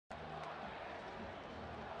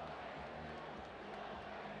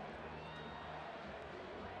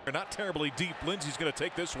They're not terribly deep. Lindsey's going to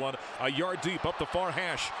take this one a yard deep up the far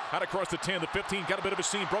hash. Out across the 10, the 15, got a bit of a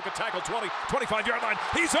seam, broke a tackle, 20, 25-yard line.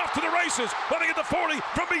 He's off to the races, running at the 40,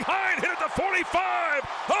 from behind, hit at the 45.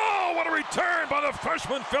 Oh, what a return by the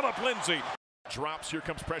freshman, Philip Lindsey. Drops, here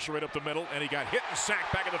comes pressure right up the middle, and he got hit and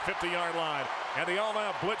sacked back at the 50-yard line. And the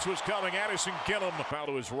all-out blitz was coming. Addison Gillum foul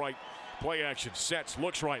to his right. Play action, sets,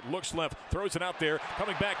 looks right, looks left, throws it out there.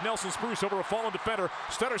 Coming back, Nelson Spruce over a fallen defender.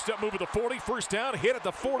 Stutter step move at the 40, first down, hit at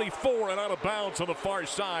the 44 and out of bounds on the far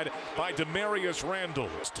side by Demarius Randall.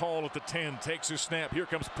 It's tall at the 10, takes his snap. Here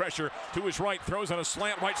comes pressure to his right, throws on a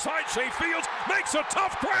slant right side. Shea Fields makes a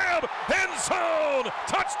tough grab, end zone,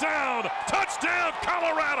 touchdown, touchdown,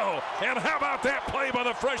 Colorado. And how about that play by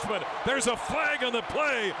the freshman? There's a flag on the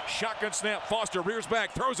play. Shotgun snap, Foster rears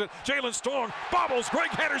back, throws it. Jalen Strong bobbles,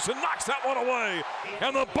 Greg Henderson knocks that one away,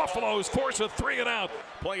 and the Buffaloes force a 3-and-out.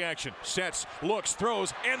 Play action, sets, looks,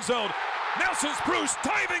 throws, end zone. Nelson Spruce,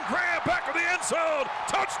 diving grab back of the end zone.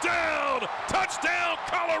 Touchdown, touchdown,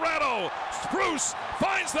 Colorado. Spruce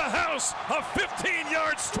finds the house, a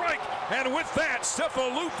 15-yard strike, and with that,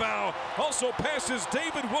 Stefan Lufau also passes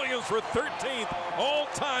David Williams for 13th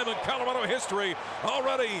all-time in Colorado history,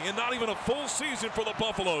 already in not even a full season for the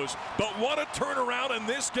Buffaloes. But what a turnaround in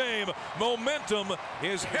this game. Momentum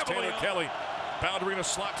is heavily on Kelly. Boundary in a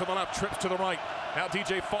slot to the left, trips to the right. Now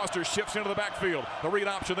DJ Foster shifts into the backfield. The read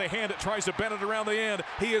option, they hand it, tries to bend it around the end.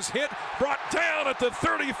 He is hit, brought down at the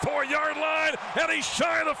 34-yard line, and he's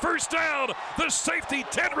shy of the first down. The safety,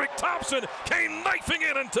 Tedrick Thompson, came knifing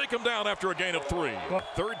in and take him down after a gain of 3.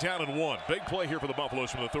 3rd down and 1. Big play here for the Buffaloes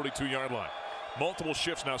from the 32-yard line. Multiple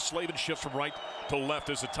shifts now. Slavin shifts from right to left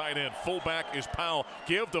as a tight end. Fullback is Powell.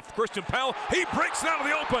 Give to Christian Powell. He breaks out of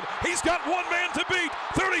the open. He's got one man to beat.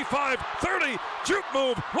 35, 30, juke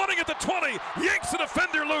move, running at the 20. Yanks the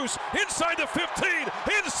defender loose. Inside the 15,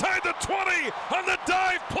 inside the 20. On the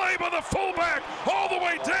dive play by the fullback. All the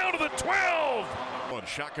way down to the 12.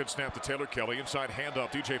 Shotgun snap to Taylor Kelly. Inside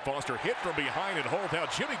handoff. DJ Foster hit from behind and hold down.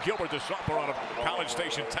 Jimmy Gilbert, the sophomore out of College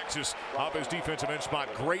Station, Texas, off his defensive end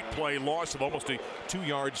spot. Great play. Loss of almost 2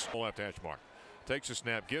 yards. Left hash mark. Takes a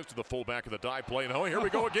snap, gives to the fullback of the dive play, and oh, here we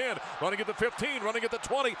go again. Running at the 15, running at the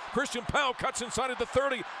 20. Christian Powell cuts inside at the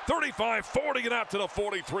 30, 35, 40, and out to the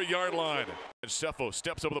 43-yard line. And Cepho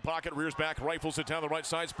steps over the pocket, rears back, rifles it down the right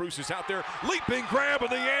side. Spruce is out there, leaping grab in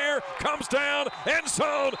the air, comes down, end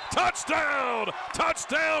zone, touchdown!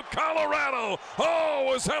 Touchdown, Colorado! Oh,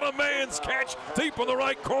 was that a man's catch deep in the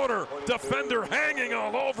right corner? Defender hanging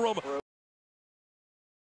all over him.